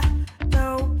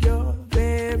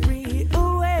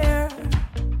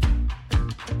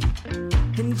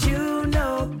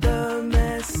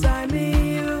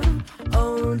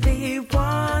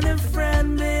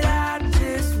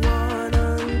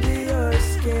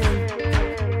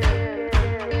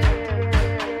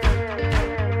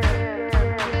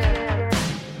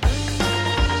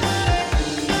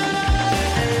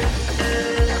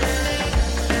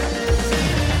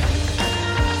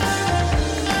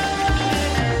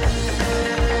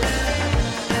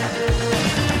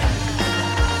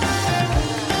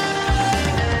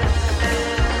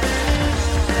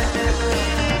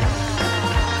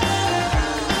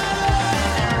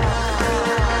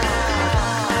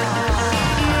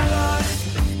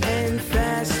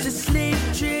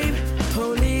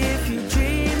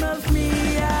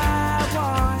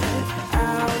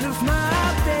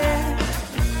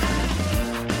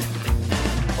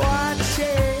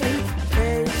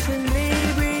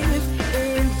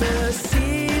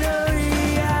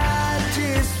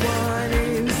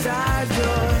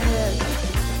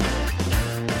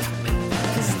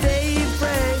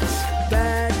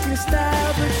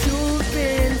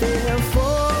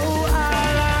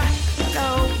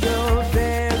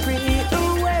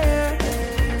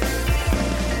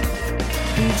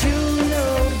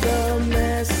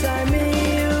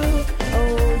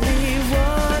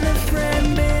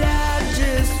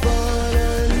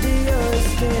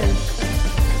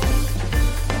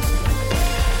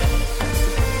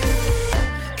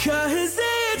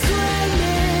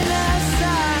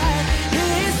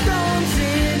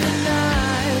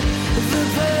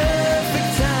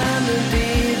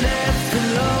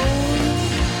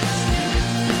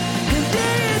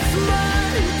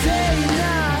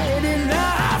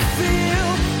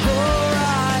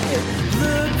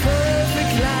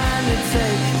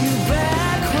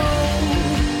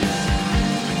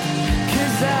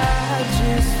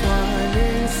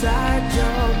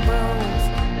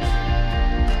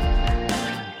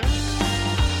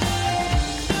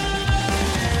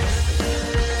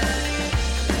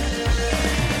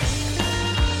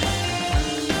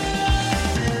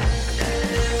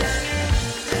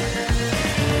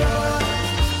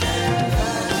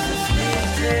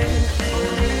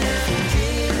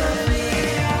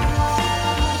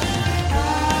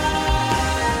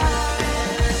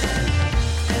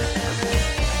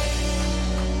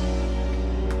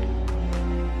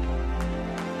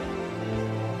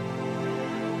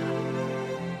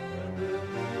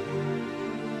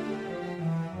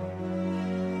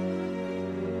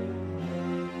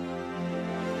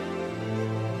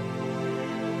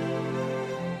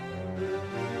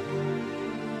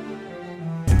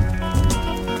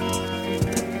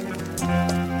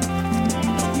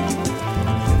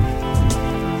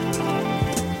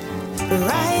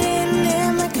 Riding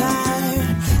in my car,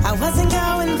 I wasn't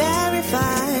going very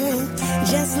far,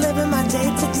 just living my day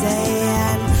to day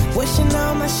and wishing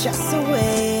all my stress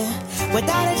away,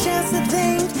 without a chance to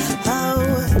think, oh,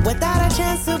 without a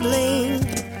chance to blink.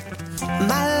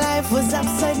 My life was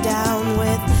upside down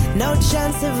with no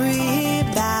chance of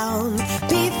rebound.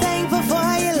 Be thankful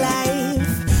for your life,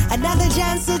 another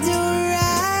chance to do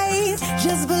right.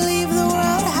 Just believe the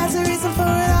world has a reason for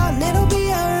it all, and it'll be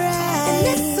alright.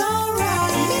 And it's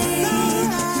alright, it's alright.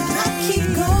 I keep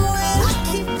going,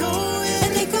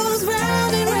 and it goes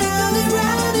round and round and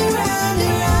round and round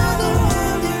and round and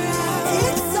round and round.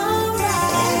 It's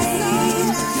alright,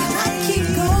 I keep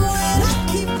going,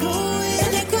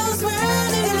 and it goes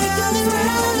round and round and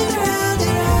round and round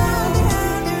and round and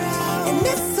round. And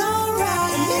it's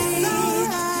alright,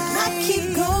 I keep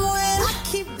going,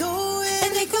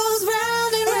 and it goes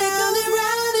round and round and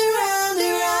round and round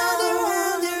and round and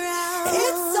round and round.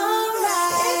 It's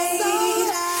alright,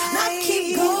 I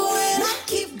keep going,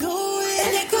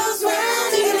 and it goes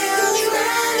round and round and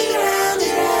round and round and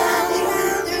round and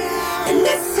round and round. And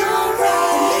it's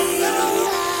alright,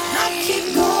 I keep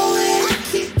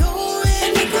going,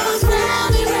 and it goes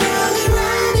round and round and round and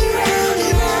round and round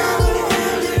and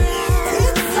round and round.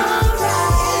 It's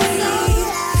alright,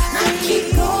 I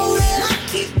keep going,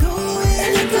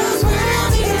 and it goes round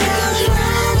and round and round and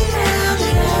round and round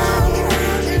and round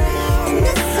and round. And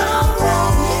it's alright,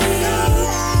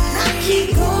 I keep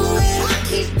going,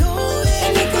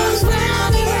 and it goes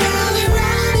round and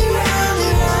round and round and round and round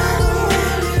and round and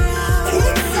round.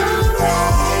 It's alright,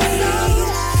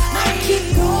 I keep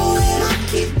going,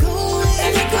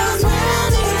 and it goes round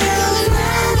and round and round and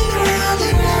round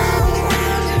and round and round and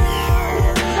round.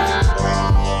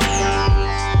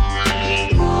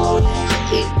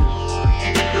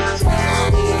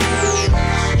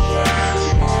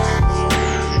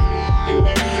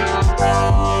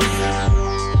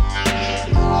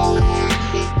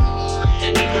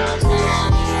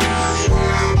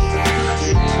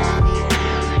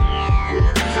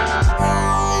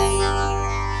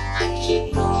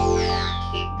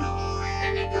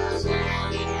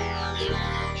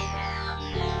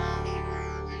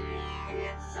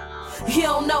 You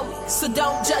don't know me, so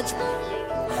don't judge me.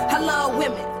 I love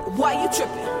women, why you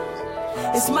tripping?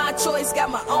 It's my choice, got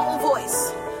my own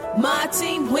voice. My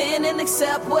team win and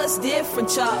accept what's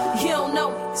different, y'all. You don't know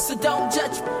me, so don't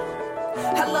judge me.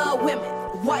 I love women,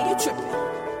 why you tripping?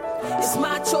 It's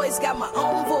my choice, got my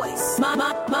own voice.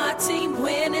 My team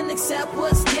win and accept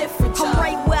what's different, y'all. I'm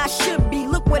right where I should be.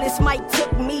 Look where this mic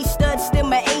took me. Stud still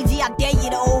my AG, I dare you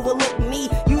to overlook me.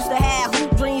 Used to have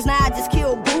hoop dreams, now I just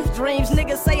kill booth dreams.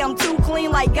 Niggas say I'm too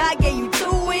clean, like God gave you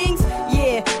 2 wings.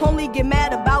 Yeah, only get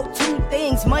mad about 2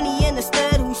 things. Money and a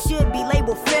stud who should be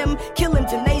labeled femme. Killing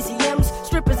gymnasiums,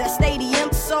 strippers at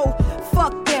stadiums. So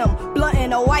fuck them, blunt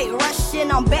and a white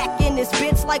Russian. I'm back in this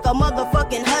bitch like a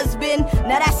motherfucking husband.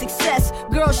 Now that's success.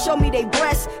 Girls show me they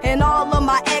breasts, and all of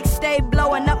my ex stay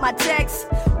blowing up my texts.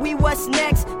 We what's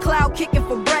next? Cloud kicking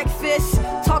for breakfast.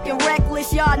 Talking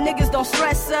reckless, y'all niggas don't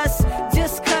stress us.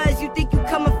 Just cause you think you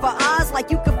coming for odds, like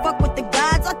you can fuck with the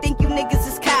gods. I think you niggas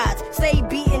is cods. Stay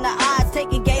beating the odds,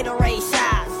 taking Gatorade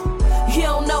shots. You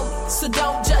don't know me, so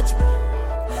don't judge me.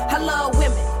 I love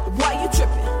women, why you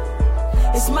tripping?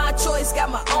 It's my choice, got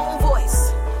my own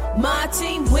voice. My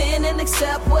team win and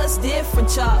accept what's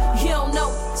different, y'all. You don't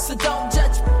know me, so don't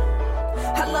judge me.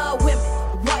 I love women,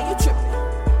 why you tripping?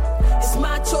 It's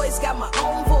my choice, got my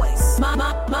own voice.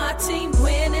 My team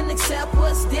win and accept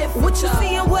what's different. What you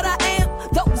see and what I am,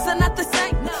 those are not the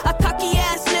same. A cocky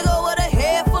ass nigga with a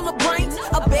head full of brains.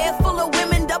 A bed full of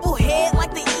women, double head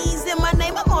like the E's in my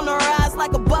name. I'm on the rise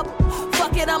like a bubble.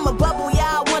 Fuck it, I'm a bubble.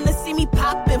 Y'all wanna see me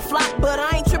pop and flop, but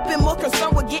I ain't tripping, more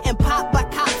concerned with getting popped by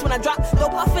cops when I drop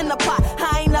dope off in the pot.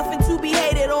 I ain't nothing to be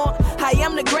hated on. I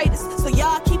am the greatest, so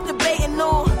y'all keep debating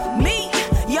on me.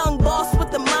 Young boss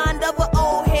with the mind of an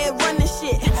old head running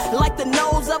shit. Like the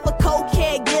nose of a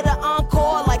cokehead, get an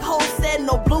encore. Like Ho said,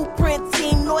 no blueprint,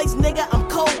 team noise, nigga, I'm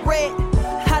cold red.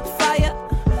 Hot fire,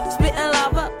 spitting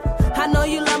lava. I know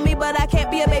you love me, but I can't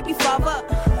be a baby father.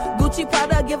 Gucci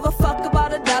Prada, give a fuck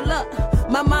about $1.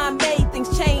 My mind made things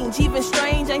change, even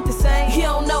strange ain't the same. You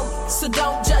don't know me, so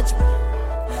don't judge me.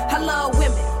 I love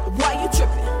women, why you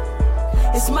tripping?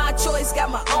 It's my choice, got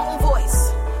my own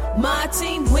voice. My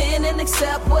team win and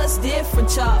accept what's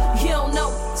different, y'all. You don't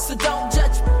know me, so don't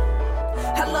judge me.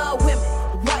 I love women,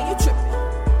 why you tripping?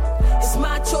 It's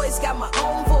my choice, got my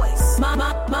own voice.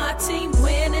 My team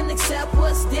win and accept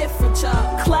what's different,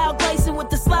 y'all. Cloud blazing with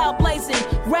the slough blazing.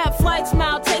 Rap flight,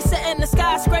 smile chaser in the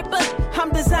skyscraper.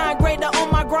 I'm design greater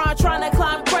on my grind, trying to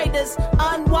climb craters.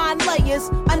 Unwind layers,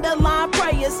 underline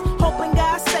prayers. serious. Hoping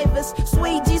God save us.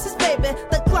 Sweet Jesus, baby.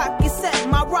 The clock is set.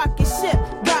 My rocket ship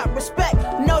got respect.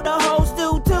 Know the hoes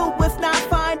do too. If not,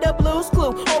 find a blues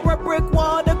clue or a brick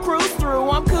wall to cruise through.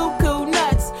 I'm cuckoo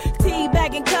nuts.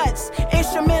 Teabagging cuts.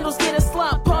 Instrumentals get a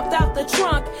slump. Pumped out the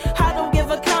trunk. I don't give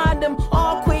a condom.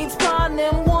 All queens pawn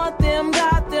them. Want them,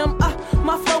 got them.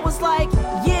 My flow is like,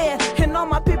 yeah. And all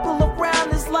my people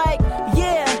around is like,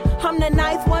 yeah. I'm the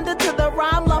ninth wonder to the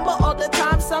rhyme lumber. All the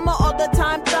time summer, all the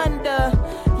time thunder.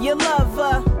 You love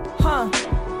her, huh?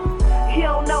 You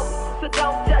don't know me, so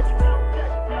don't judge me.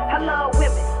 I love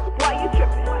women, why you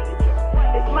tripping?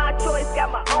 It's my choice,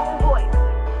 got my own voice.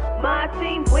 My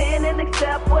team win and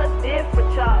accept what's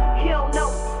different, y'all. You don't know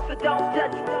me, so don't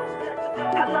judge me.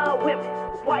 I love women,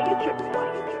 why you tripping?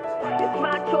 It's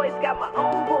my choice, got my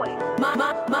own voice.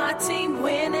 My team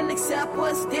win and accept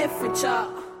what's different,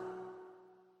 y'all.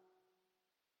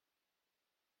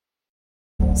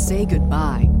 Say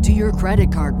goodbye to your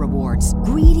credit card rewards.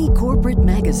 Greedy corporate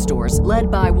mega stores,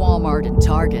 led by Walmart and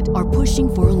Target, are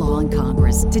pushing for a law in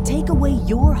Congress to take away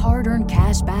your hard-earned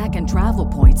cash back and travel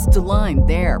points to line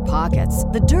their pockets.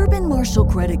 The Durbin-Marshall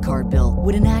credit card bill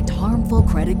would enact harmful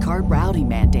credit card routing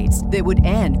mandates that would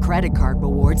end credit card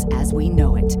rewards as we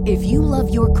know it. If you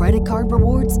love your credit card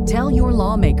rewards, tell your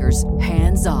lawmakers,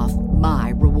 hands off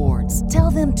my rewards. Tell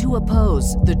them to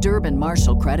oppose the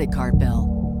Durbin-Marshall credit card bill.